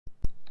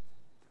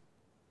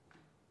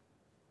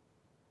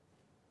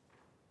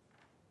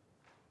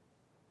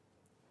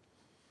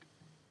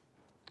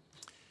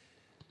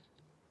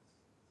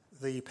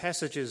The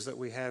passages that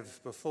we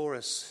have before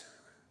us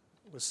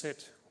were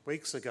set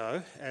weeks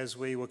ago as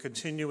we were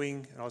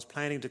continuing. I was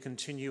planning to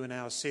continue in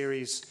our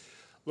series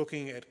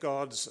looking at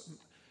God's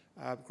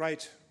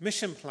great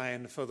mission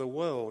plan for the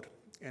world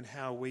and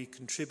how we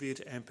contribute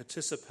and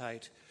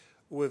participate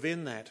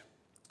within that.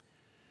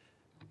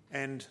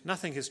 And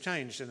nothing has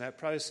changed in that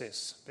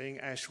process. Being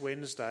Ash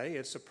Wednesday,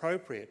 it's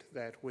appropriate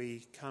that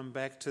we come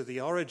back to the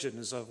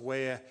origins of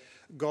where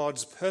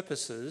God's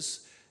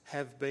purposes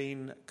have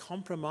been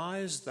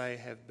compromised, they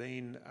have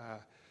been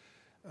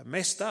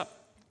messed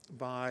up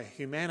by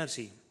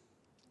humanity.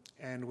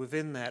 And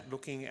within that,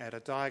 looking at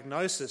a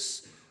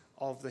diagnosis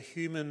of the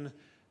human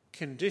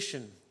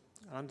condition,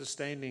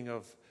 understanding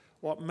of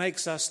what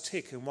makes us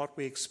tick and what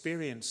we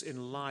experience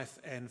in life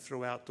and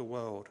throughout the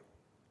world.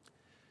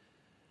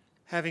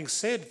 Having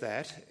said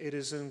that, it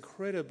is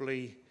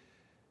incredibly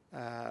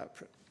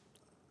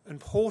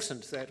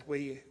important that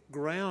we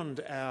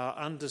ground our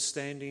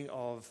understanding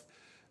of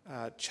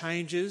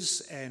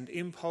changes and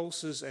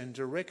impulses and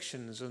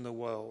directions in the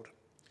world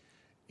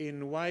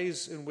in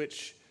ways in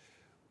which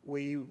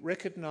we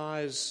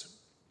recognise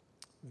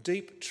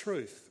deep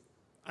truth,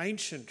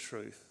 ancient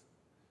truth,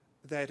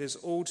 that is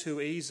all too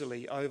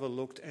easily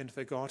overlooked and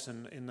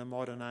forgotten in the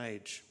modern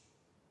age.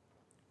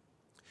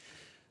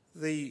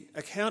 The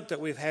account that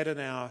we've had in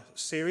our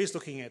series,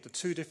 looking at the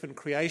two different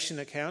creation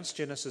accounts,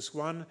 Genesis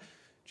 1,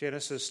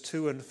 Genesis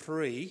 2 and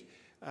 3,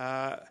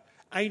 are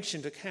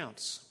ancient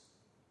accounts.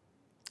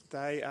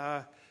 They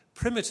are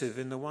primitive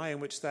in the way in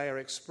which they are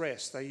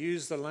expressed. They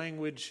use the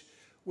language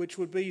which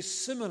would be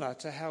similar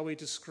to how we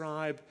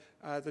describe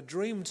the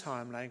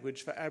Dreamtime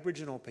language for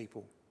Aboriginal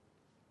people.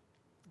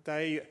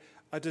 They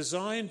are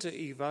designed to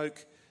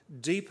evoke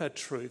deeper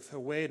truth,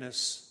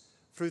 awareness,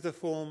 through the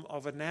form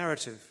of a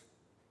narrative.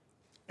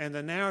 And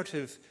the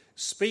narrative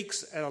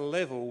speaks at a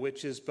level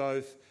which is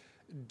both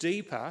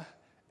deeper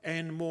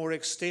and more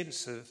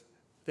extensive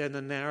than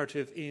the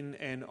narrative in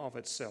and of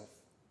itself.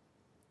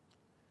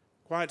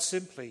 Quite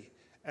simply,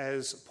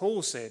 as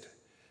Paul said,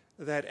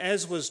 that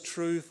as was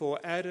true for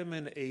Adam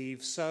and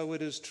Eve, so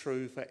it is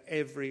true for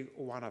every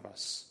one of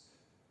us.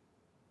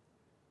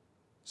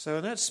 So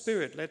in that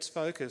spirit, let's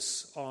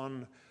focus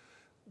on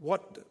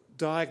what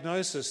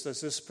diagnosis does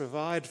this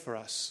provide for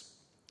us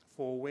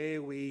for where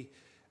we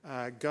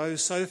go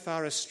so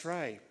far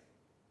astray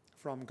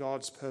from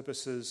God's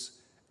purposes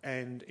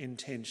and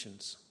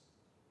intentions.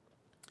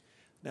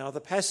 Now,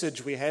 the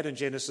passage we had in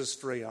Genesis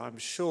 3, I'm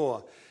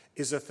sure,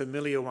 is a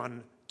familiar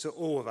one to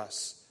all of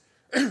us.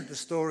 The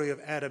story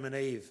of Adam and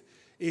Eve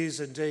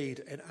is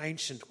indeed an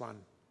ancient one.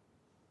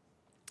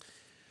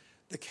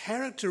 The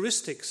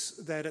characteristics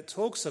that it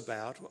talks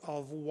about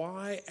of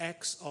why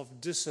acts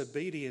of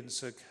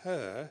disobedience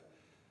occur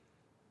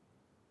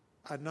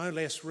are no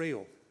less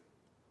real,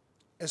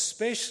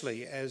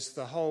 especially as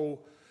the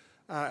whole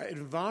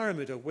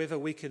environment of whether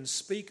we can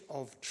speak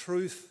of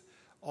truth,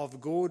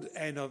 of good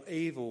and of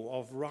evil,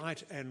 of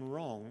right and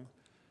wrong,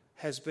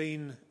 has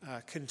been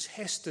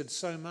contested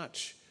so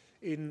much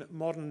in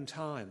modern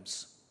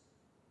times.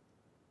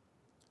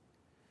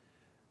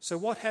 So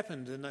what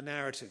happened in the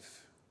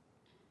narrative?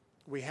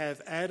 We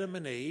have Adam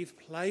and Eve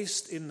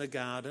placed in the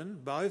garden,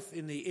 both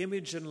in the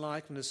image and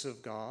likeness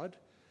of God,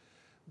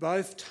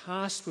 both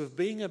tasked with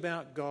being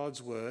about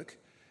God's work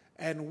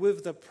and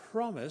with the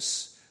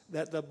promise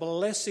that the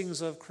blessings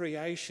of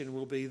creation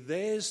will be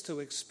theirs to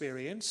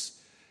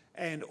experience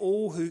and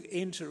all who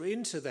enter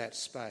into that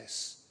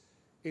space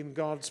in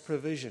God's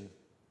provision.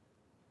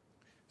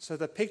 So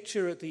the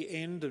picture at the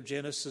end of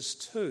Genesis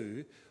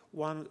 2,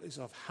 one is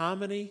of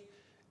harmony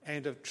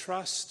and of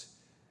trust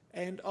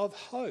and of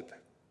hope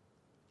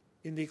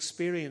in the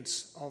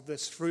experience of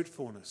this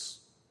fruitfulness.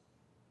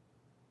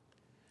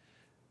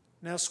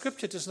 Now,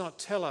 Scripture does not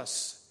tell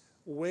us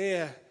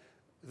where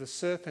the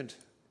serpent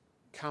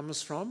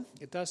comes from.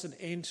 It doesn't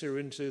enter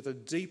into the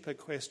deeper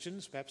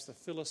questions, perhaps the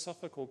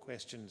philosophical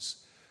questions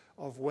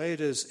of where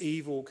does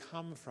evil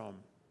come from.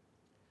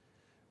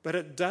 But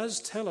it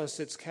does tell us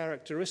its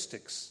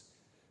characteristics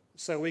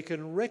so we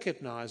can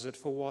recognize it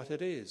for what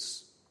it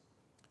is.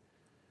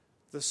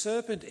 The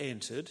serpent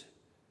entered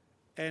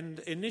and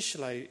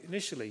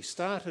initially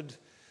started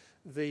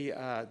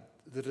the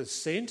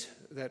descent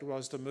that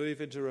was to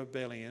move into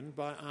rebellion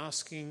by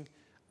asking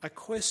a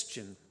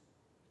question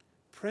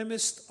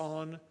premised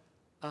on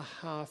a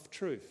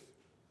half-truth.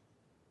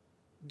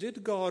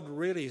 Did God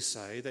really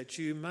say that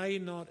you may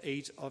not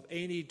eat of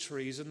any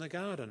trees in the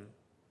garden?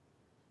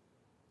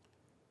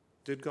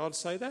 Did God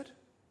say that?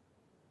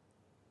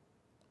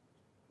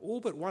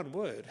 All but one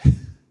word.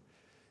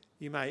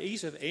 You may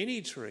eat of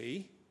any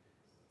tree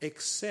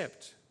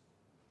except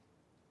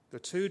the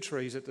two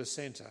trees at the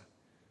centre.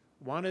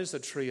 One is the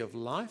tree of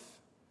life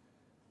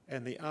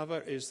and the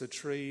other is the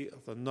tree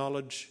of the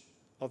knowledge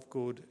of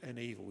good and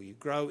evil. You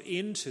grow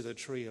into the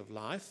tree of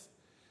life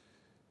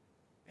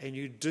and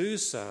you do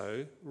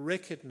so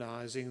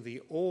recognising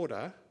the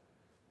order,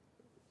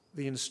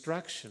 the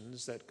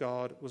instructions that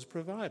God was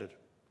provided.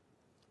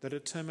 The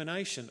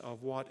determination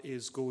of what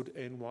is good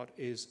and what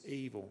is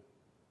evil.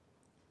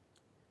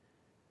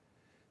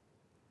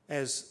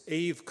 as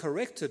Eve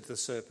corrected the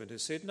serpent and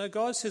said, no,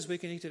 God says we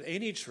can eat of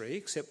any tree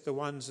except the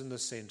ones in the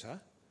centre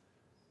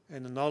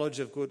and the knowledge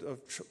of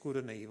good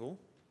and evil.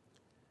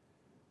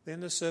 Then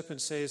the serpent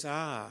says,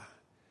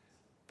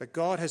 but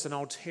God has an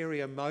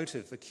ulterior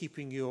motive for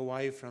keeping you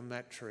away from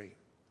that tree.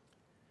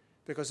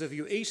 Because if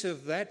you eat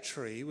of that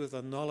tree with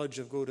the knowledge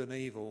of good and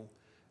evil,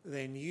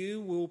 then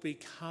you will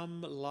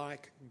become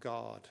like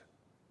God.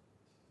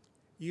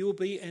 You will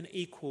be an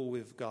equal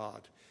with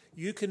God.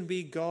 You can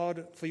be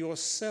God for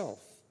yourself.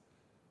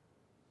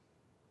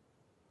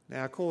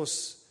 Now, of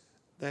course,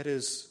 that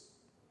is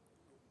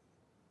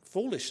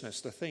foolishness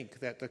to think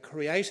that the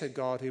Creator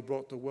God who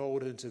brought the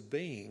world into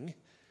being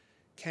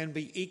can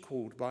be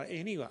equalled by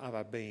any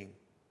other being.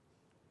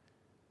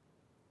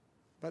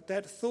 But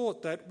that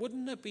thought that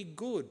wouldn't it be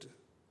good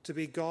to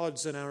be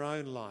gods in our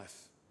own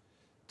life,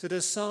 to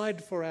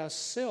decide for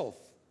ourselves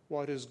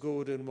what is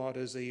good and what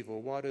is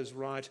evil, what is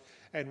right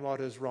and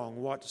what is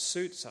wrong, what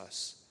suits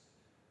us.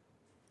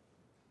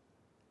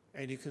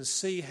 And you can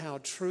see how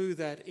true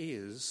that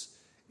is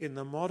in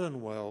the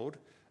modern world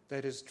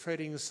that is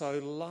treading so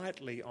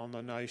lightly on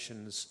the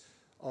notions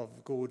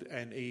of good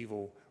and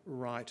evil,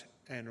 right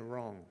and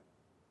wrong.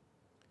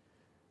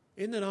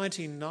 In the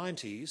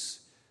 1990s,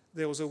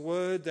 there was a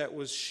word that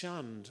was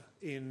shunned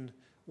in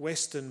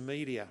Western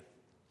media,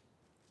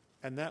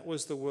 and that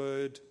was the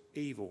word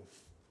evil.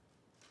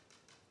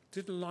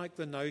 Didn't like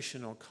the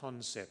notion or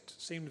concept,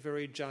 seemed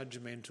very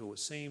judgmental, it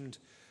seemed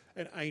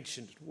an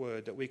ancient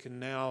word that we can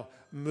now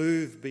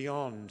move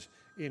beyond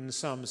in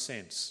some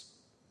sense.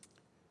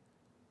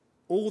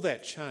 All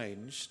that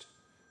changed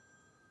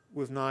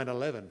with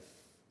 9/11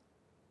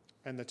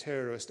 and the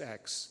terrorist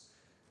acts,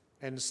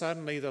 and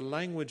suddenly the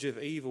language of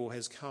evil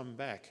has come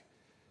back.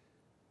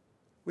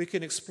 We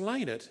can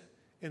explain it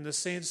in the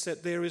sense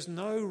that there is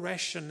no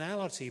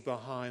rationality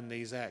behind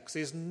these acts.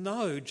 There's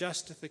no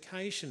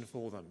justification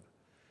for them.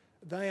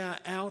 They are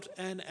out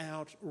and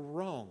out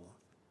wrong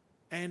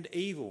and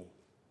evil,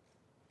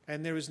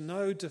 and there is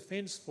no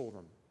defence for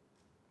them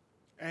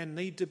and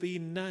need to be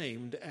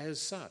named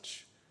as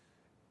such.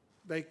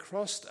 They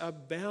crossed a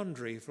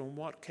boundary from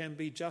what can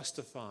be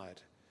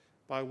justified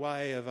by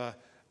way of a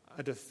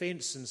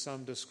defence in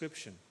some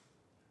description.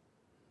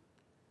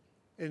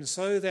 And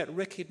so that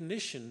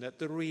recognition that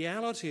the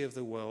reality of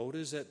the world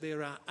is that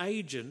there are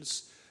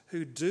agents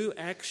who do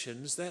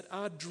actions that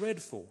are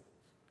dreadful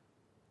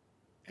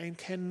and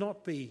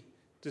cannot be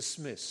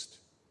dismissed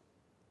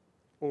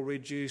or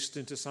reduced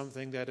into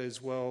something that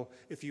is, well,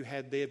 if you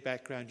had their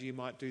background, you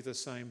might do the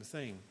same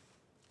thing.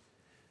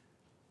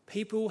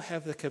 People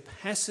have the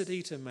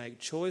capacity to make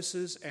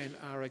choices and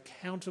are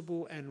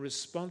accountable and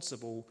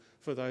responsible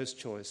for those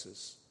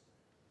choices.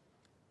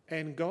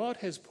 And God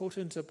has put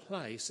into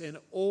place an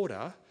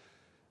order,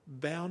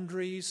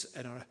 boundaries,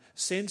 and a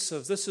sense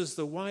of this is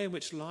the way in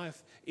which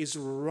life is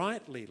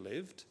rightly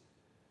lived,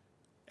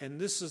 and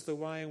this is the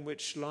way in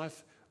which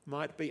life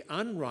might be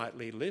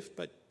unrightly lived,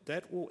 but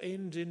that will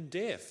end in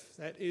death.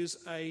 That is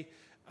a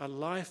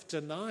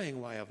life-denying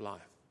way of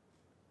life.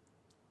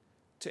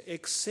 To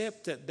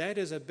accept that that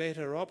is a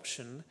better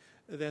option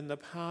than the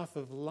path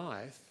of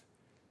life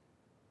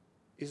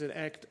is an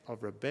act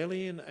of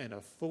rebellion and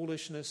of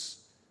foolishness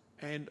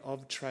and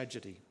of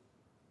tragedy.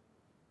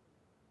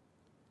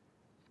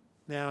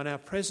 Now, in our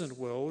present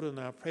world, in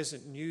our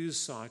present news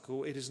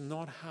cycle, it is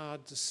not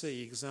hard to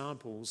see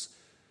examples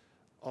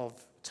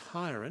of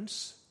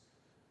tyrants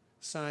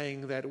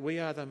saying that we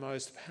are the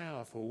most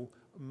powerful,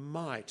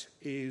 might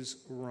is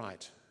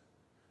right.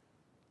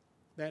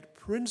 That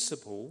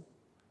principle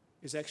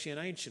is actually an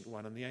ancient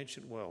one in the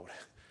ancient world.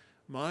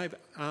 My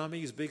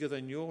army is bigger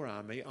than your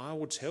army. I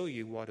will tell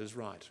you what is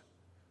right.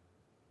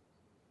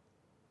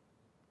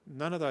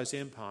 None of those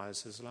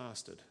empires has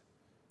lasted,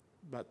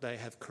 but they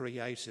have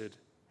created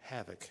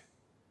havoc.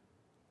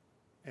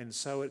 And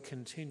so it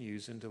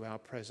continues into our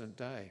present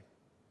day.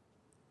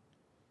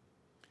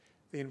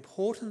 The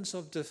importance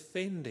of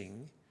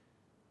defending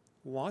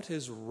what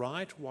is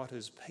right, what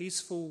is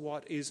peaceful,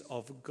 what is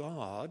of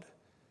God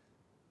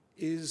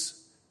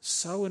is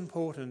so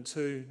important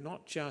to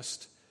not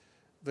just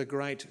the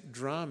great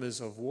dramas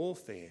of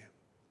warfare,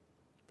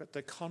 but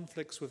the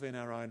conflicts within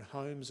our own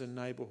homes and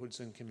neighbourhoods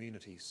and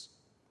communities.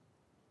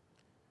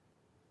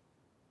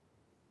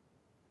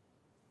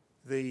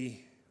 The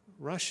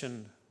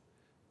Russian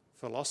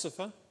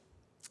philosopher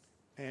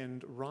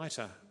and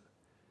writer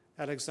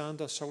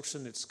Alexander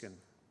Solzhenitsyn,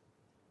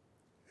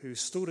 who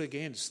stood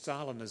against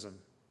Stalinism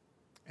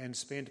and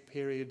spent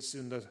periods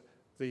in the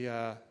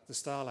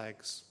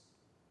Stalags,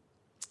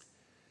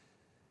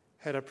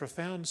 had a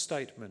profound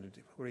statement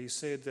where he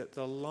said that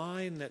the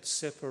line that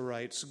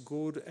separates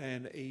good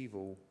and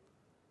evil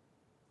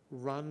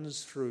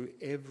runs through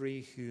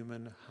every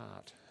human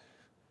heart.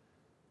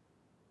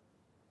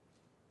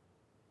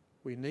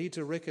 We need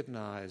to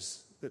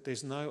recognise that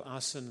there's no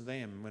us and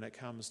them when it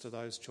comes to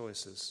those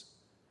choices.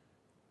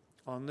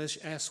 On this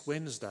Ash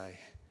Wednesday,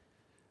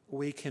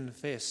 we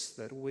confess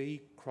that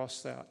we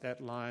crossed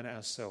that line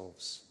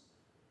ourselves.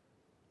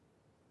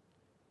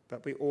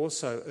 But we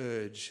also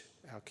urge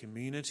our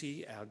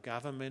community, our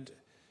government,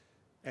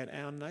 and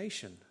our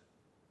nation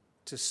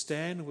to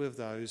stand with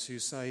those who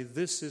say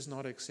this is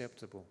not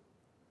acceptable.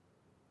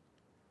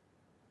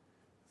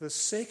 The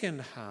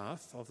second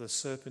half of the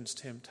serpent's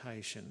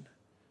temptation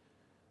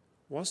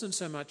wasn't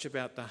so much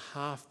about the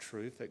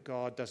half-truth that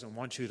God doesn't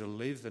want you to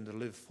live and to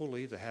live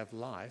fully, to have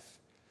life.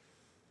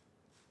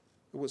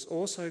 It was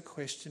also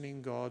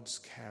questioning God's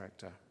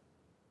character.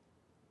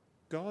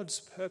 God's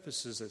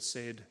purposes, it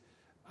said,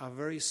 are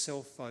very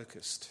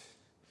self-focused.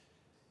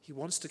 He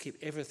wants to keep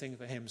everything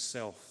for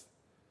himself.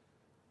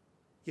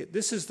 Yet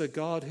this is the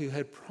God who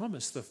had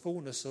promised the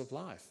fullness of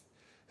life,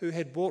 who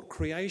had brought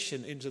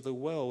creation into the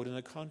world in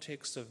a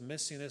context of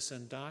messiness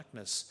and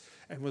darkness,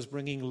 and was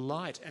bringing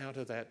light out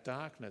of that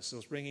darkness. It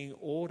was bringing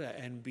order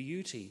and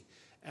beauty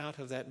out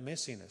of that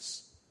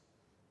messiness.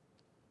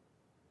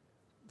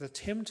 The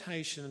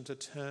temptation to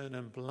turn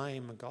and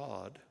blame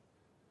God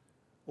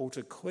or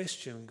to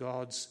question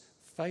God's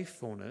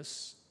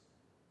faithfulness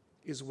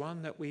is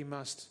one that we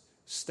must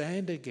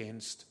stand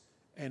against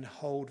and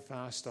hold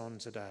fast on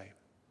today.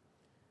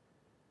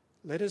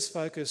 Let us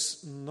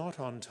focus not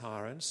on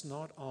tyrants,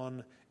 not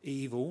on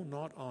evil,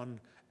 not on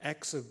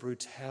acts of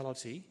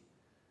brutality,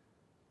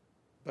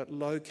 but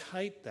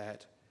locate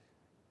that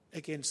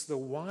against the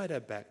wider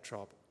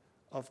backdrop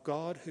of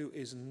God who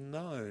is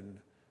known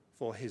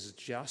for his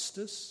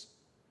justice,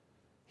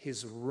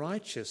 his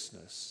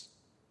righteousness,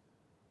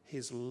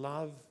 his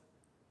love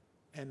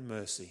and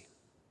mercy.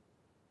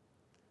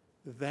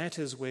 That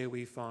is where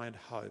we find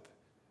hope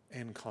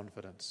and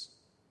confidence.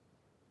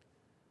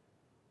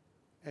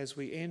 As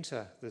we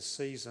enter the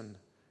season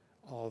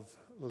of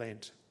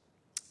Lent,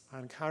 I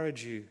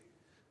encourage you,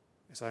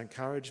 as I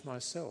encourage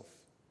myself,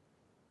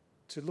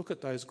 to look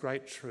at those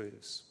great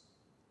truths,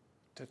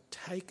 to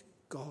take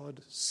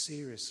God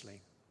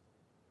seriously,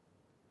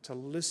 to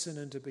listen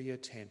and to be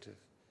attentive,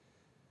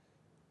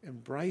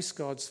 embrace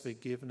God's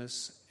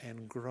forgiveness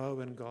and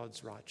grow in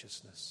God's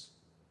righteousness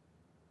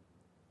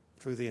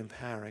through the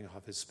empowering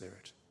of his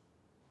Spirit.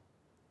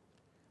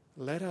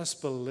 Let us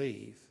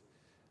believe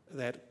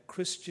that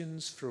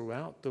Christians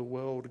throughout the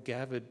world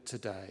gathered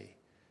today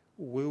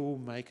will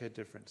make a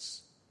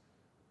difference,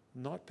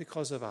 not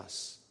because of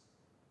us,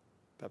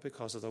 but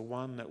because of the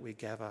one that we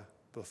gather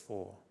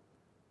before,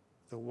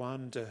 the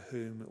one to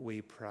whom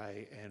we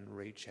pray and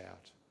reach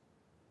out.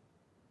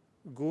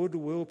 Good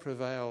will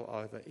prevail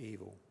over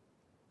evil.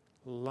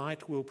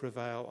 Light will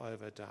prevail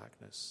over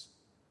darkness.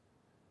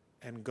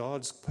 And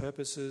God's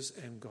purposes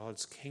and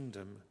God's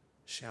kingdom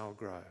shall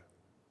grow.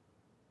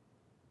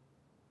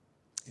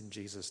 In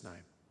Jesus'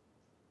 name,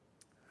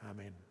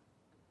 amen.